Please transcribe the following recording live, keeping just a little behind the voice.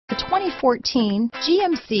2014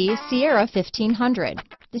 GMC Sierra 1500.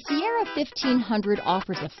 The Sierra 1500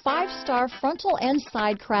 offers a 5-star frontal and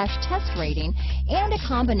side crash test rating and a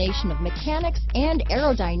combination of mechanics and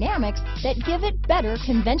aerodynamics that give it better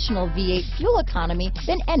conventional V8 fuel economy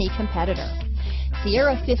than any competitor.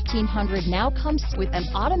 Sierra 1500 now comes with an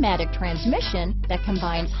automatic transmission that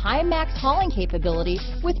combines high max hauling capability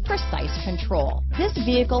with precise control. This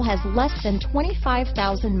vehicle has less than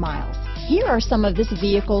 25,000 miles. Here are some of this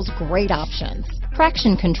vehicle's great options: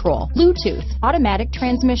 traction control, Bluetooth, automatic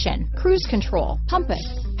transmission, cruise control, compass,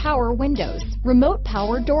 power windows, remote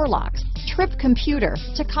power door locks, trip computer,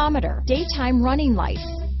 tachometer, daytime running lights,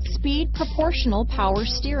 speed proportional power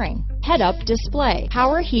steering, head-up display,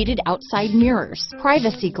 power heated outside mirrors,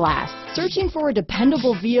 privacy glass. Searching for a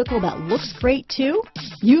dependable vehicle that looks great too?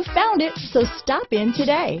 You found it, so stop in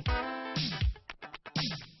today.